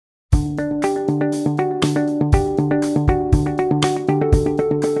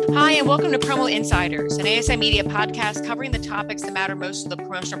Welcome to Promo Insiders, an ASI Media podcast covering the topics that matter most to the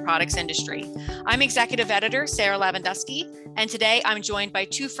promotional products industry. I'm executive editor Sarah Lavandusky, and today I'm joined by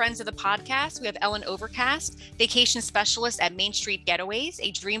two friends of the podcast. We have Ellen Overcast, vacation specialist at Main Street Getaways,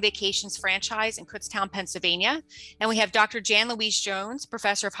 a dream vacations franchise in Kutztown, Pennsylvania. And we have Dr. Jan Louise Jones,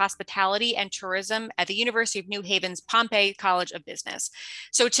 professor of hospitality and tourism at the University of New Haven's Pompey College of Business.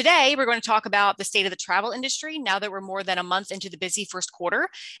 So today we're going to talk about the state of the travel industry now that we're more than a month into the busy first quarter,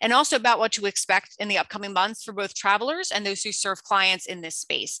 and also about what to expect in the upcoming months for both travelers and those who serve clients in this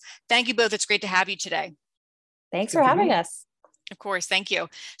space. Thank you both. It's great to have you today. Thanks for having us. Of course. Thank you.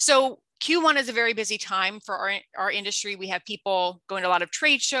 So Q1 is a very busy time for our industry. We have people going to a lot of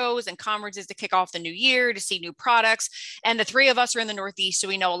trade shows and conferences to kick off the new year, to see new products. And the three of us are in the Northeast, so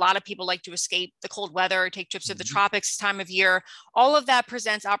we know a lot of people like to escape the cold weather, take trips to the tropics this time of year. All of that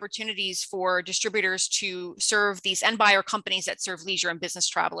presents opportunities for distributors to serve these end buyer companies that serve leisure and business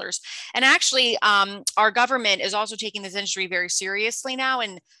travelers. And actually, our government is also taking this industry very seriously now.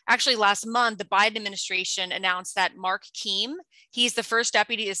 And actually last month, the Biden administration announced that Mark Keim, he's the first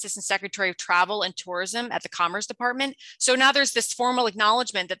Deputy Assistant Secretary of Travel and Tourism at the Commerce Department. So now there's this formal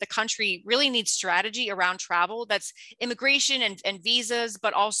acknowledgement that the country really needs strategy around travel. That's immigration and visas,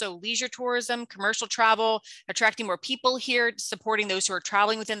 but also leisure tourism, commercial travel, attracting more people here, supporting those who are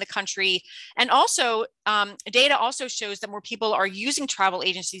traveling within the country. And also, data also shows that more people are using travel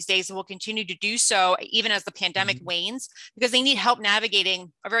agents these days and will continue to do so even as the pandemic wanes, because they need help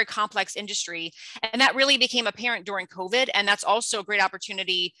navigating a very complex industry. And that really became apparent during COVID. And that's also a great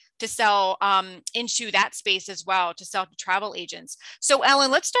opportunity to sell into that space as well, to sell to travel agents. So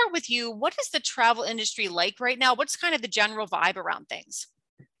Ellen, let's start with you. What is the travel industry like right now? What's kind of the general vibe around things?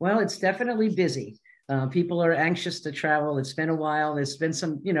 Well, it's definitely busy. People are anxious to travel. It's been a while. There's been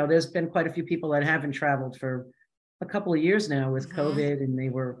there's been quite a few people that haven't traveled for a couple of years now with COVID, and they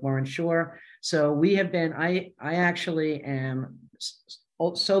weren't sure. So we have been, I actually am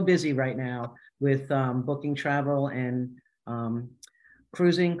so busy right now with booking travel and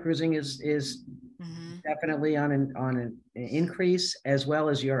cruising. Cruising is definitely on an increase, as well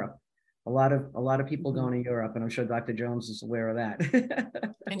as Europe. A lot of people going to Europe, and I'm sure Dr. Jones is aware of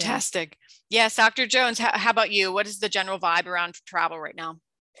that. Fantastic. Yes, Dr. Jones, how about you? What is the general vibe around travel right now?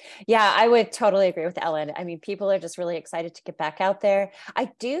 Yeah, I would totally agree with Ellen. I mean, people are just really excited to get back out there.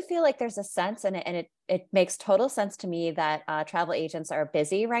 I do feel like there's a sense, and it makes total sense to me, that travel agents are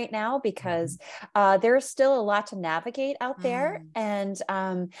busy right now because there's still a lot to navigate out there. And,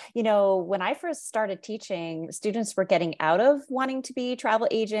 when I first started teaching, students were getting out of wanting to be travel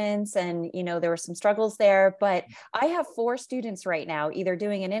agents, and, there were some struggles there. But I have 4 students right now, either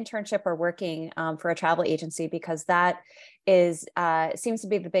doing an internship or working for a travel agency, because that seems to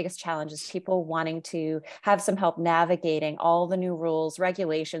be the biggest challenge, is people wanting to have some help navigating all the new rules,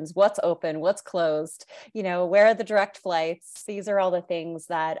 regulations, what's open, what's closed, where are the direct flights. These are all the things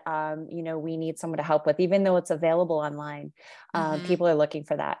that, we need someone to help with, even though it's available online. People are looking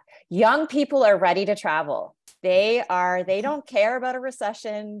for that. Young people are ready to travel. They don't care about a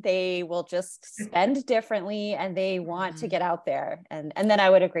recession. They will just spend differently, and they want to get out there. And then I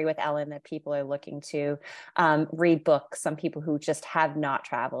would agree with Ellen that people are looking to read books. Some people who just have not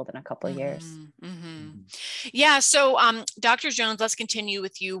traveled in a couple of years. Yeah. So Dr. Jones, let's continue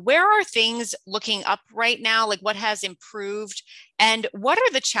with you. Where are things looking up right now? Like, what has improved? And what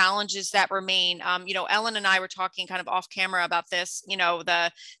are the challenges that remain? Ellen and I were talking kind of off camera about this.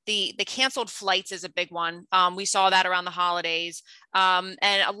 The canceled flights is a big one. We saw that around the holidays, and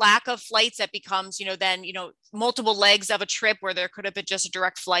a lack of flights that becomes, multiple legs of a trip where there could have been just a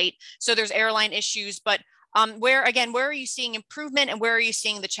direct flight. So there's airline issues, but where are you seeing improvement, and where are you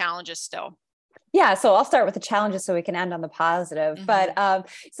seeing the challenges still? Yeah, so I'll start with the challenges so we can end on the positive. But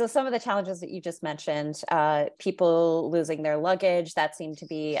so some of the challenges that you just mentioned, people losing their luggage, that seemed to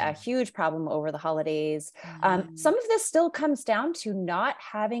be a huge problem over the holidays. Some of this still comes down to not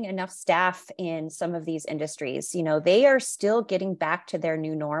having enough staff in some of these industries. They are still getting back to their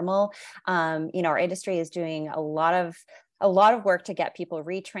new normal. Our industry is doing a lot of work to get people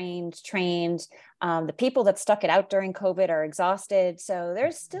retrained, trained. The people that stuck it out during COVID are exhausted. So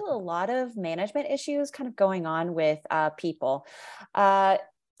there's still a lot of management issues kind of going on with people.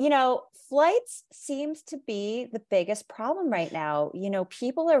 Flights seems to be the biggest problem right now.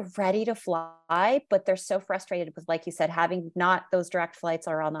 People are ready to fly, but they're so frustrated with, like you said, having not those direct flights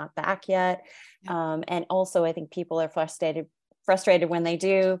are all not back yet. And also I think people are frustrated when they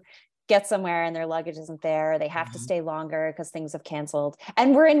do get somewhere and their luggage isn't there. They have to stay longer because things have canceled.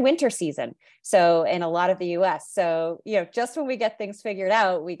 And we're in winter season. So in a lot of the US. So, just when we get things figured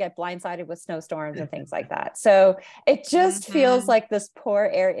out, we get blindsided with snowstorms and things like that. So it just feels like this poor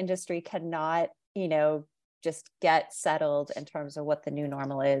air industry cannot, just get settled in terms of what the new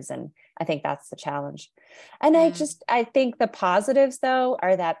normal is. And I think that's the challenge. And I think the positives though,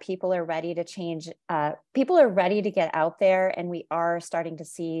 are that people are ready to change. People are ready to get out there, and we are starting to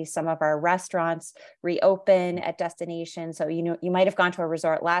see some of our restaurants reopen at destinations. So, you might've gone to a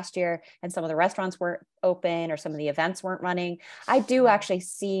resort last year and some of the restaurants weren't open or some of the events weren't running. I do actually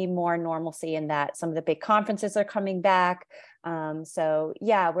see more normalcy in that. Some of the big conferences are coming back. So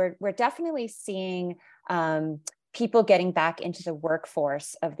yeah, we're definitely seeing people getting back into the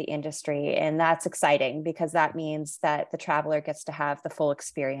workforce of the industry. And that's exciting because that means that the traveler gets to have the full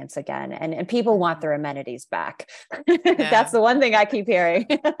experience again. And people want their amenities back. Yeah. That's the one thing I keep hearing.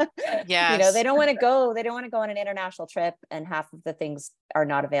 Yes. They don't want to go on an international trip and half of the things are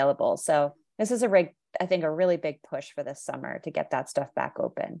not available. So this is I think a really big push for this summer to get that stuff back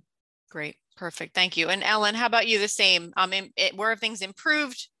open. Great. Perfect. Thank you. And Ellen, how about you? The same. Where have things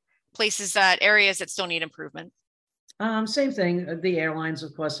improved? Areas that still need improvement? Same thing. The airlines,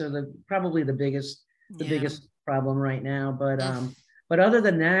 of course, are probably the biggest problem right now. But other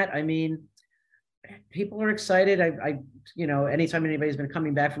than that, I mean, people are excited. Anytime anybody's been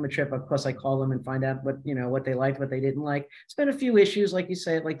coming back from a trip, of course, I call them and find out what they liked, what they didn't like. It's been a few issues, like you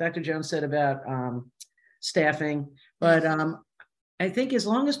said, like Dr. Jones said about staffing. But I think as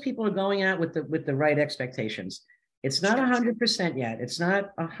long as people are going out with the right expectations, it's not 100% yet. It's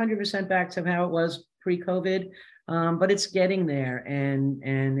not 100% back to how it was pre-COVID, but it's getting there.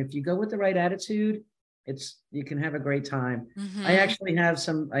 And if you go with the right attitude, you can have a great time. I actually have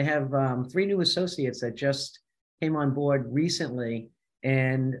 3 new associates that just came on board recently,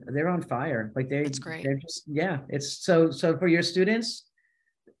 and they're on fire. Like That's great. They're just, it's so for your students,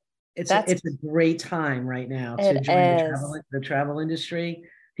 it's a great time right now to join the travel industry.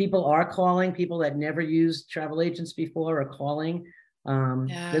 People are calling. People that never used travel agents before are calling.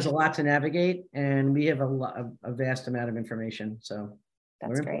 There's a lot to navigate, and we have a vast amount of information. So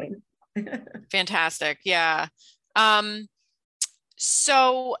that's great. Fantastic. Yeah.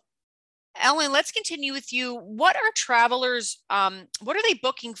 So Ellen, let's continue with you. What are travelers, what are they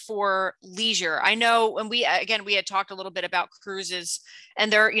booking for leisure? I know when we had talked a little bit about cruises,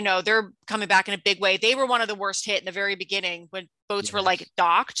 and they're coming back in a big way. They were one of the worst hit in the very beginning when boats were like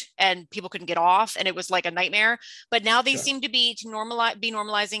docked and people couldn't get off, and it was like a nightmare. But now they seem to be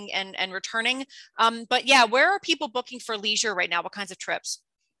normalizing and returning. But yeah, where are people booking for leisure right now? What kinds of trips?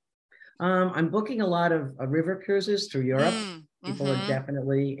 I'm booking a lot of river cruises through Europe. People are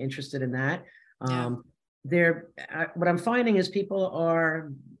definitely interested in that. What I'm finding is people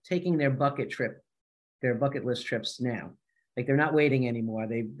are taking their bucket list trips now. Like they're not waiting anymore.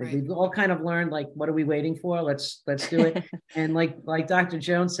 We've all kind of learned, like, what are we waiting for? Let's do it. And like Dr.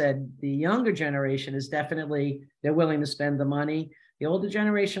 Jones said, the younger generation is definitely, they're willing to spend the money. The older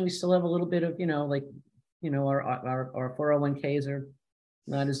generation, we still have a little bit of, our 401ks are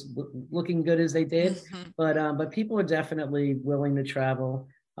not as looking good as they did, but people are definitely willing to travel.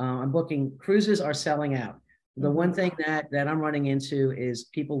 I'm booking. Cruises are selling out. The one thing that I'm running into is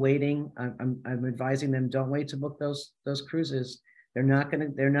people waiting. I'm advising them, don't wait to book those cruises. They're not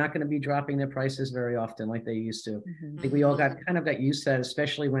gonna be dropping their prices very often like they used to. I think we all got used to that,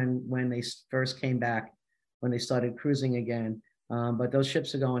 especially when they first came back, when they started cruising again. But those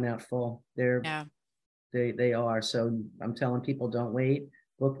ships are going out full. They are. So I'm telling people, don't wait,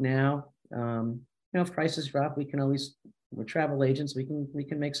 book now. If prices drop, we're travel agents. We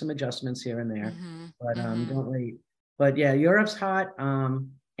can make some adjustments here and there, but don't wait. But yeah, Europe's hot.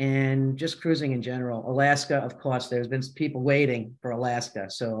 And just cruising in general. Alaska, of course, there's been people waiting for Alaska.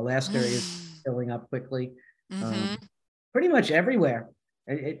 So Alaska is filling up quickly. Pretty much everywhere.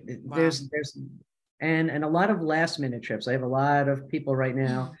 There's and a lot of last minute trips. I have a lot of people right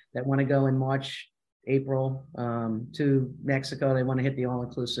now that want to go in March, April to Mexico. They want to hit the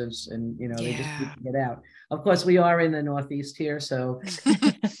all-inclusives, and they just need to get out. Of course, we are in the Northeast here, so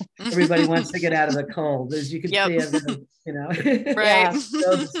everybody wants to get out of the cold, as you can see. Right.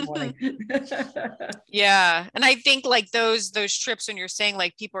 This morning. Yeah, and I think like those trips, when you're saying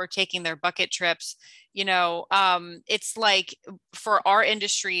like people are taking their bucket trips, It's like for our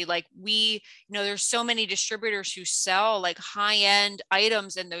industry, like there's so many distributors who sell like high-end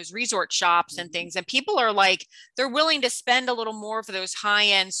items in those resort shops and things. And people are like, they're willing to spend a little more for those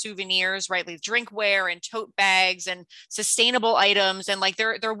high-end souvenirs, right? Like drinkware and tote bags and sustainable items. And like,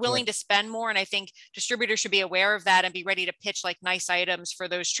 they're willing to spend more. And I think distributors should be aware of that and be ready to pitch like nice items for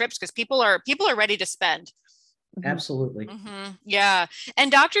those trips, because people are ready to spend. Absolutely. Yeah.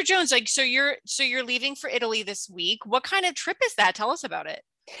 And Dr. Jones, like, so you're leaving for Italy this week. What kind of trip is that? Tell us about it.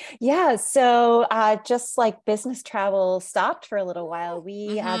 Yeah, so just like business travel stopped for a little while. The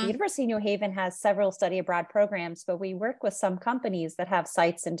University of New Haven has several study abroad programs, but we work with some companies that have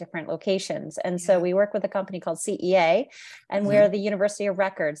sites in different locations. And so we work with a company called CEA, and we're the University of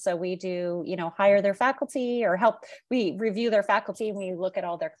Record. So we do, hire their faculty or we review their faculty, and we look at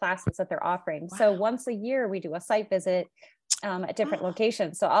all their classes that they're offering. Wow. So once a year, we do a site visit at different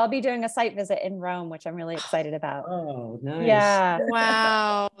locations. So I'll be doing a site visit in Rome, which I'm really excited about. Oh, nice. Yeah.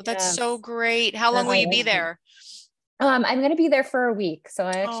 Wow. That's so great. How long will you be there? I'm going to be there for a week. So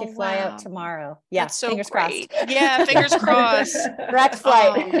I actually fly out tomorrow. Yeah. That's so fingers great. crossed. Yeah. Fingers crossed. Direct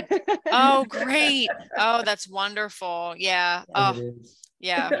flight. Oh, great. Oh, that's wonderful. Yeah.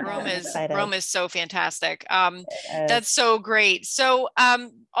 Yeah. Rome is so fantastic. That's so great. So,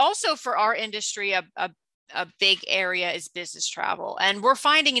 also for our industry, a big area is business travel. And we're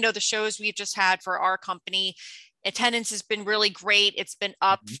finding, the shows we've just had for our company, attendance has been really great. It's been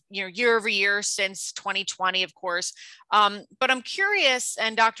up, year over year since 2020, of course. But I'm curious,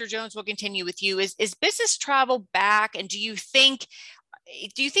 and Dr. Jones, will continue with you, is business travel back? And do you think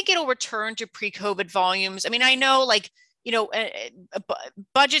it'll return to pre-COVID volumes? I mean, I know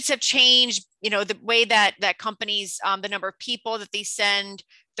budgets have changed, the way that companies, the number of people that they send,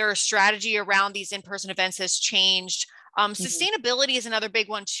 their strategy around these in-person events has changed. Sustainability is another big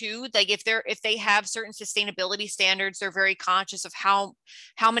one too. Like if they have certain sustainability standards, they're very conscious of how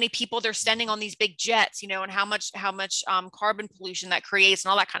many people they're sending on these big jets, and how much carbon pollution that creates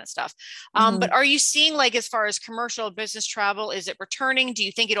and all that kind of stuff. But are you seeing, like, as far as commercial business travel, is it returning? Do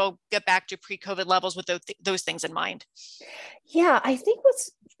you think it'll get back to pre-COVID levels with those things in mind? Yeah, I think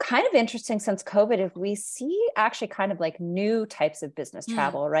what's kind of interesting since COVID is we see actually kind of like new types of business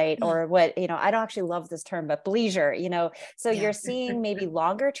travel, right? Or what, I don't actually love this term, but bleisure, so you're seeing maybe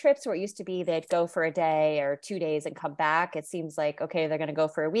longer trips where it used to be they'd go for a day or 2 days and come back. It seems like, okay, they're going to go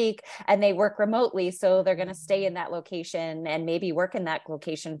for a week and they work remotely. So they're going to stay in that location and maybe work in that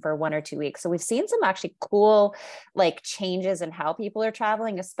location for 1 or 2 weeks. So we've seen some actually cool like changes in how people are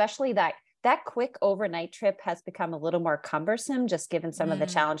traveling, especially that quick overnight trip has become a little more cumbersome, just given some of the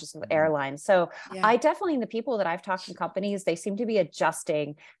challenges of airlines. So I definitely, the people that I've talked to companies, they seem to be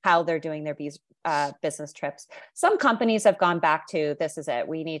adjusting how they're doing their business trips. Some companies have gone back to, this is it.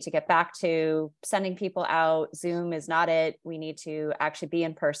 We need to get back to sending people out. Zoom is not it. We need to actually be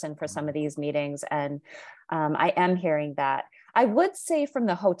in person for some of these meetings. And I am hearing that. I would say from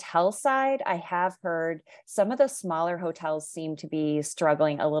the hotel side, I have heard some of the smaller hotels seem to be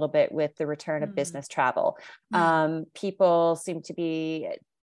struggling a little bit with the return of business travel. People seem to be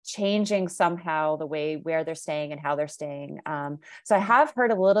changing somehow the way where they're staying and how they're staying. So I have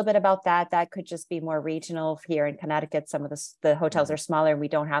heard a little bit about that. That could just be more regional here in Connecticut. Some of the hotels are smaller and we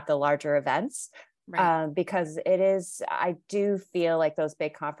don't have the larger events. Right. Because I do feel like those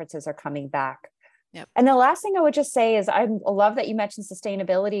big conferences are coming back. Yep. And the last thing I would just say is I love that you mentioned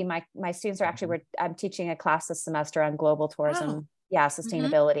sustainability. My students are actually, I'm teaching a class this semester on global tourism. Oh. Yeah,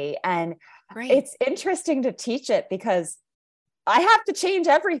 sustainability. And it's interesting to teach it because I have to change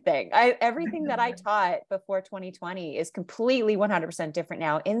everything. Everything that I taught before 2020 is completely 100% different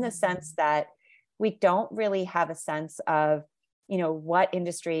now, in the sense that we don't really have a sense of, what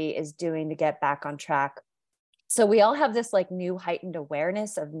industry is doing to get back on track. So we all have this like new heightened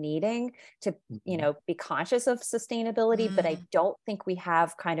awareness of needing to, be conscious of sustainability, but I don't think we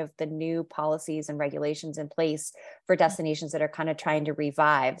have kind of the new policies and regulations in place for destinations that are kind of trying to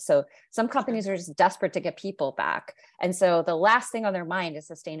revive. So some companies are just desperate to get people back. And so the last thing on their mind is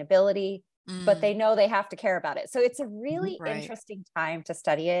sustainability, but they know they have to care about it. So it's a really interesting time to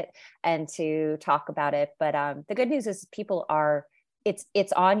study it and to talk about it. But the good news is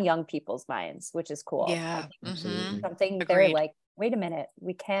it's on young people's minds, which is cool. Yeah. Something they're like, wait a minute,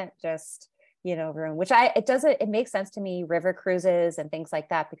 we can't just, ruin, it makes sense to me, river cruises and things like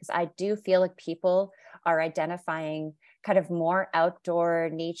that, because I do feel like people are identifying kind of more outdoor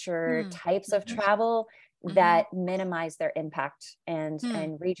nature types of travel that minimize their impact and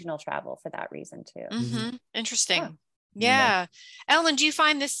regional travel for that reason too. Interesting. Yeah. Ellen, do you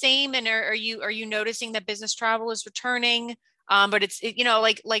find the same? And are you noticing that business travel is returning? But it's,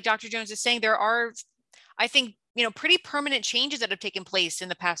 like Dr. Jones is saying, there are I think, pretty permanent changes that have taken place in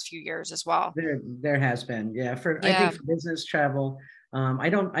the past few years as well. There has been, yeah. I think for business travel, I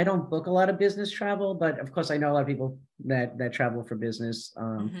don't book a lot of business travel, but of course I know a lot of people that travel for business.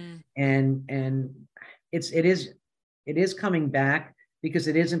 And it is coming back because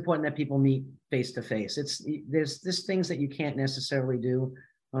it is important that people meet face to face. There's things that you can't necessarily do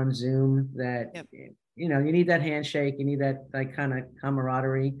on Zoom that you need that handshake, you need that kind of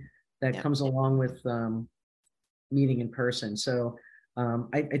camaraderie that comes along with meeting in person. So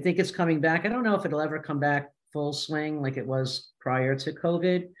I think it's coming back. I don't know if it'll ever come back full swing like it was prior to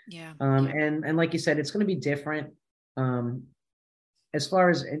COVID. And like you said, it's going to be different. As far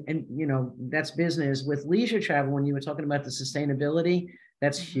as, and that's business. With leisure travel, when you were talking about the sustainability,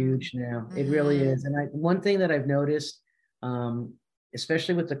 that's huge now. It really is. And one thing that I've noticed,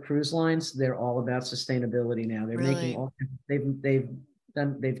 especially with the cruise lines, they're all about sustainability now. They're making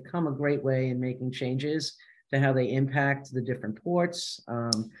they've come a great way in making changes to how they impact the different ports,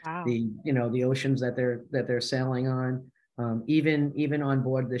 the oceans that they're sailing on, even on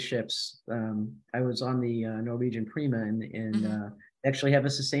board the ships. I was on the Norwegian Prima and actually have a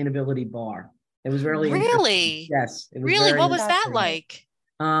sustainability bar. It was really interesting. Yes, it was really. What was that like?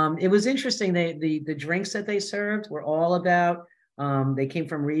 It was interesting. The drinks that they served were all about. They came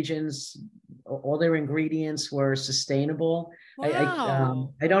from regions. All their ingredients were sustainable.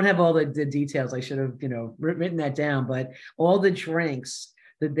 Wow. I don't have all the details. I should have written that down. But all the drinks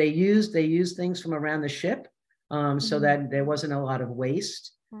that they used things from around the ship, so that there wasn't a lot of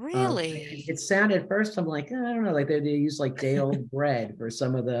waste. Really? It sounded at first, I'm like, I don't know, like they use like day old bread for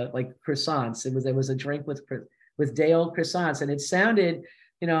some of the like croissants. There was a drink with day old croissants, and it sounded,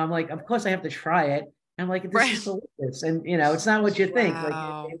 I'm like, of course I have to try it. I'm like, this is delicious, and it's not what you think.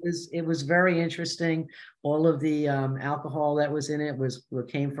 Like it was very interesting. All of the alcohol that was in it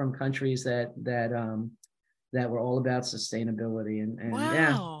came from countries that were all about sustainability, and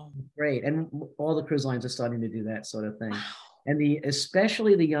great. And all the cruise lines are starting to do that sort of thing. Wow. And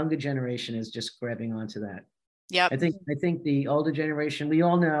especially the younger generation is just grabbing onto that. Yeah, I think the older generation, we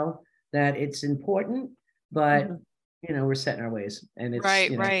all know that it's important, but we're set in our ways, and it's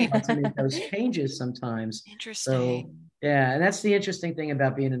hard to make those changes sometimes. Interesting. So yeah, and that's the interesting thing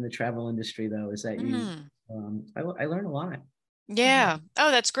about being in the travel industry, though, is that I learn a lot. Yeah.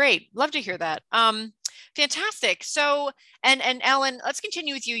 Oh, that's great. Love to hear that. Fantastic. So, and Ellen, let's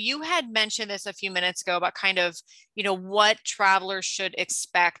continue with you. You had mentioned this a few minutes ago about kind of, what travelers should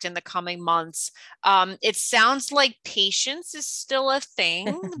expect in the coming months. It sounds like patience is still a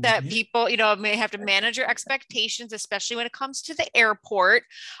thing that people, may have to manage your expectations, especially when it comes to the airport.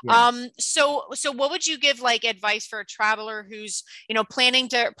 Yes. So what would you give like advice for a traveler who's, planning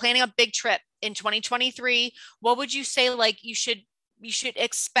a big trip in 2023? What would you say, like, you should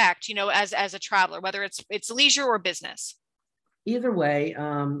expect, as a traveler, whether it's leisure or business? Either way,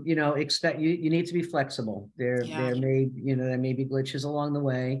 expect you need to be flexible. There may be glitches along the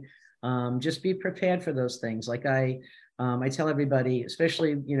way. Just be prepared for those things. Like I tell everybody,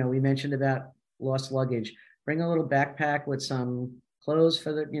 especially, we mentioned about lost luggage, bring a little backpack with some clothes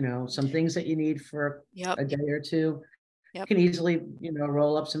for some things that you need for a day or two. You can easily,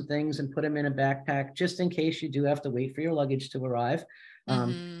 roll up some things and put them in a backpack just in case you do have to wait for your luggage to arrive. It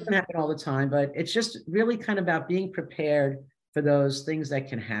doesn't happen all the time, but it's just really kind of about being prepared for those things that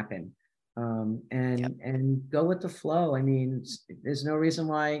can happen, and go with the flow. I mean, there's no reason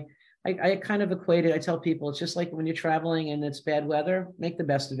why. I kind of equate it. I tell people it's just like when you're traveling and it's bad weather, make the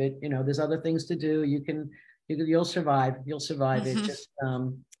best of it. There's other things to do. You'll survive. You'll survive it.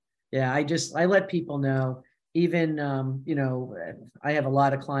 Just I let people know. Even, I have a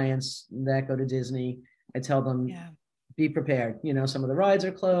lot of clients that go to Disney. I tell them, be prepared. Some of the rides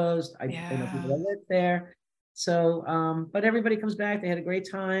are closed. I know people that live there. So, but everybody comes back. They had a great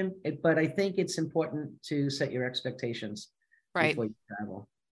time. But I think it's important to set your expectations before you travel.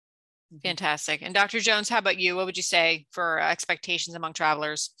 Fantastic. And Dr. Jones, how about you? What would you say for expectations among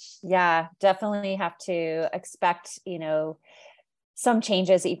travelers? Yeah, definitely have to expect, some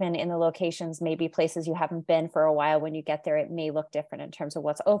changes even in the locations, maybe places you haven't been for a while. When you get there, it may look different in terms of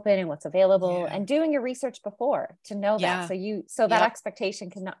what's open and what's available, and doing your research before to know that. So that expectation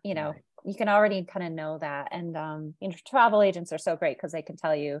can, you can already kind of know that. And, travel agents are so great because they can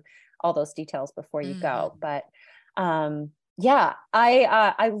tell you all those details before you go. But, I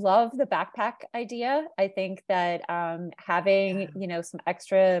love the backpack idea. I think that having, some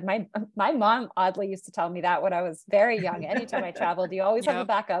extra, my mom oddly used to tell me that when I was very young. Anytime I traveled, you always have a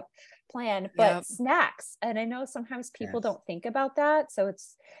backup plan, but snacks. And I know sometimes people don't think about that. So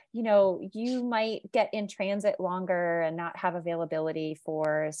it's, you know, you might get in transit longer and not have availability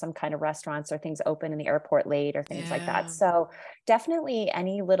for some kind of restaurants or things open in the airport late or things like that. So definitely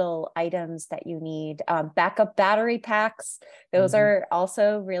any little items that you need, backup battery packs, those are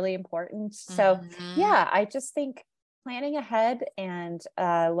also really important. So yeah, I just think planning ahead and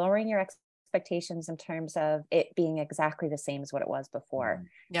lowering your expectations in terms of it being exactly the same as what it was before,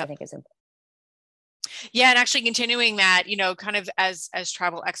 I think is important. Yeah. And actually continuing that, you know, kind of as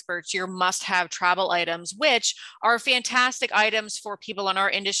travel experts, your must-have travel items, which are fantastic items for people in our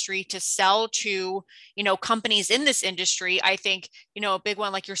industry to sell to, you know, companies in this industry. I think, you know, a big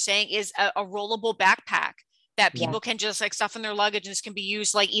one, like you're saying, is a rollable backpack that people can just like stuff in their luggage, and this can be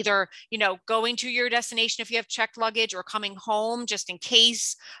used like either, you know, going to your destination if you have checked luggage, or coming home just in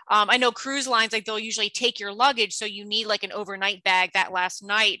case. I know cruise lines, like they'll usually take your luggage, so you need like an overnight bag that last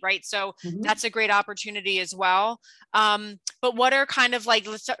night, right? So that's a great opportunity as well. But what are kind of like,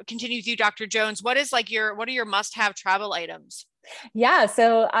 let's continue with you, Dr. Jones. What are your must-have travel items? Yeah,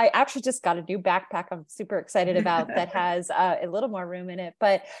 so I actually just got a new backpack I'm super excited about that has a little more room in it,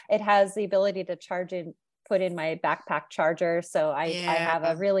 but it has the ability to put in my backpack charger. So I have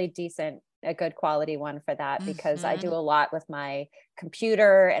a really a good quality one for that, because I do a lot with my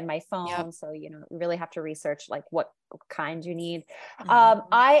computer and my phone. So, you know, you really have to research like what kind you need.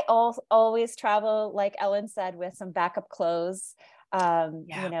 I always travel, like Ellen said, with some backup clothes,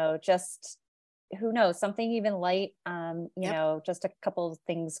 you know, just who knows, something even light, you know, just a couple of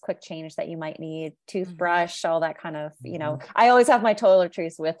things, quick change that you might need, toothbrush, all that kind of, you know, I always have my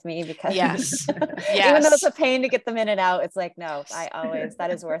toiletries with me, because even though it's a pain to get them in and out, it's like, no,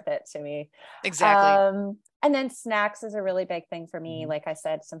 that is worth it to me. Exactly. And then snacks is a really big thing for me. Like I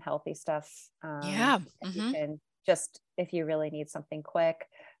said, some healthy stuff. You can just, if you really need something quick.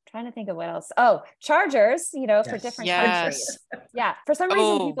 Trying to think of what else. Oh, chargers, you know, for different countries. Yeah. For some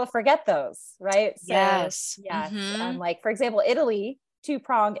reason, people forget those, right? So, like, for example, Italy,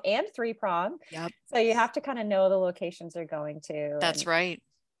 2-prong and 3-prong. So you have to kind of know the locations they're going to. That's right.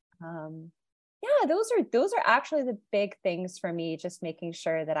 Yeah, those are actually the big things for me, just making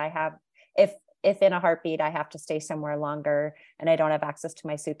sure that I have, if in a heartbeat I have to stay somewhere longer and I don't have access to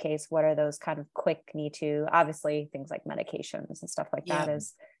my suitcase, what are those kind of quick need to, obviously things like medications and stuff like that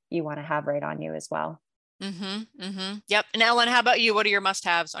is you want to have right on you as well. Yep. And Ellen, how about you? What are your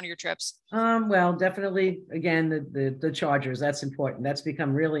must-haves on your trips? Well, definitely, again, the chargers, that's important. That's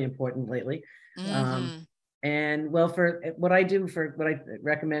become really important lately. And well, for what I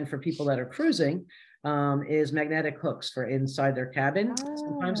recommend for people that are cruising, is magnetic hooks for inside their cabin.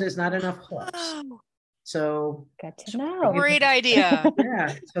 Sometimes there's not enough hooks. So good to know. Great idea.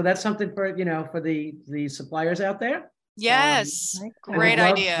 Yeah. So that's something for, you know, for the suppliers out there. Yes. Great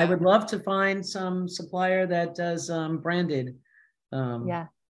idea. I would love to find some supplier that does branded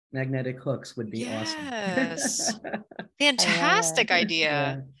magnetic hooks. Would be awesome. Fantastic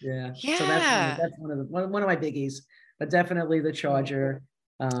idea. Yeah. So that's one of my biggies, but definitely the charger.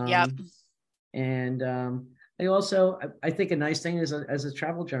 And I think a nice thing is as a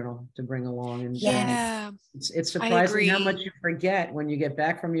travel journal to bring along. And it's surprising how much you forget when you get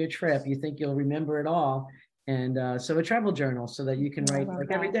back from your trip. You think you'll remember it all. And so a travel journal, so that you can write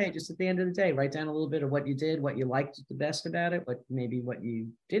like every day, just at the end of the day, write down a little bit of what you did, what you liked the best about it, what you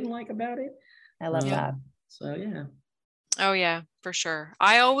didn't like about it. I love that. So yeah. Oh yeah, for sure.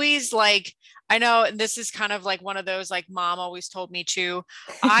 I always I know this is kind of like one of those, like mom always told me to,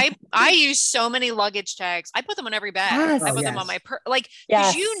 I use so many luggage tags. I put them on every bag. I put them on my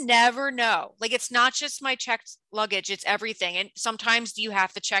because you never know. Like, it's not just my checked luggage, it's everything. And sometimes you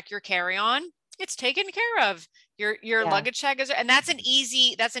have to check your carry-on. It's taken care of. Your luggage tag is, and that's an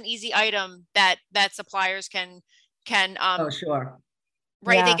easy item that suppliers can sure.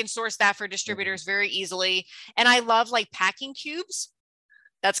 Right. They can source that for distributors very easily. And I love like packing cubes.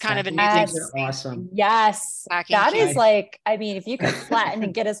 That's kind of a new thing. Awesome. Yes. That is like, I mean, if you can flatten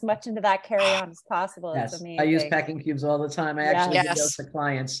and get as much into that carry-on as possible, it's amazing. I use packing cubes all the time. I actually give those to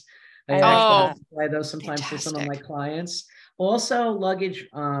clients. I actually buy those sometimes for some of my clients. Also luggage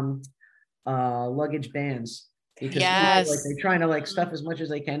bands, because people, like, they're trying to like stuff as much as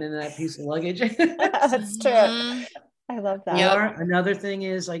they can in that piece of luggage. That's true. I love that. Or another thing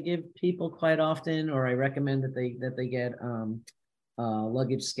is, I give people quite often, or I recommend that they get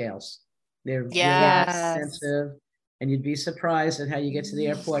luggage scales. They're really expensive, and you'd be surprised at how you get to the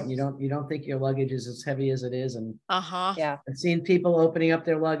airport and you don't think your luggage is as heavy as it is. And I've seen people opening up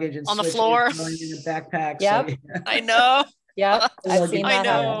their luggage and on the floor, in a backpack. Yep. I know. Yep. I've seen I that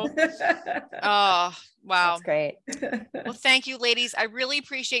know. happen. Oh, wow. That's great. Well, thank you, ladies. I really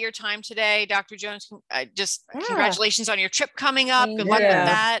appreciate your time today. Dr. Jones, just Yeah. congratulations on your trip coming up. Thank Good luck with you.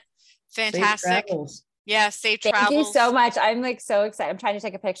 that. Safe Fantastic. travels. Yeah, safe Thank travels. you so much. I'm like so excited. I'm trying to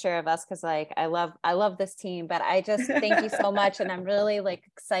take a picture of us because like I love this team, but I just thank you so much. And I'm really like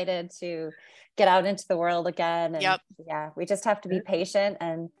excited to get out into the world again. And Yep. yeah, we just have to be patient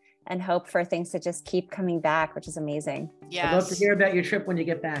and hope for things to just keep coming back, which is amazing. Yes. I'd love to hear about your trip when you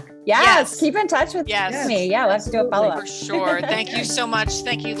get back. Yes. Keep in touch with Yes. me. Yeah, we'll have to do a follow-up. For sure. Thank you so much.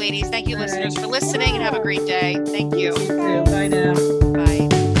 Thank you, ladies. Thank you, listeners, for listening, and have a great day. Thank you. Bye now.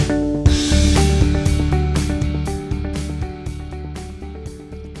 Bye.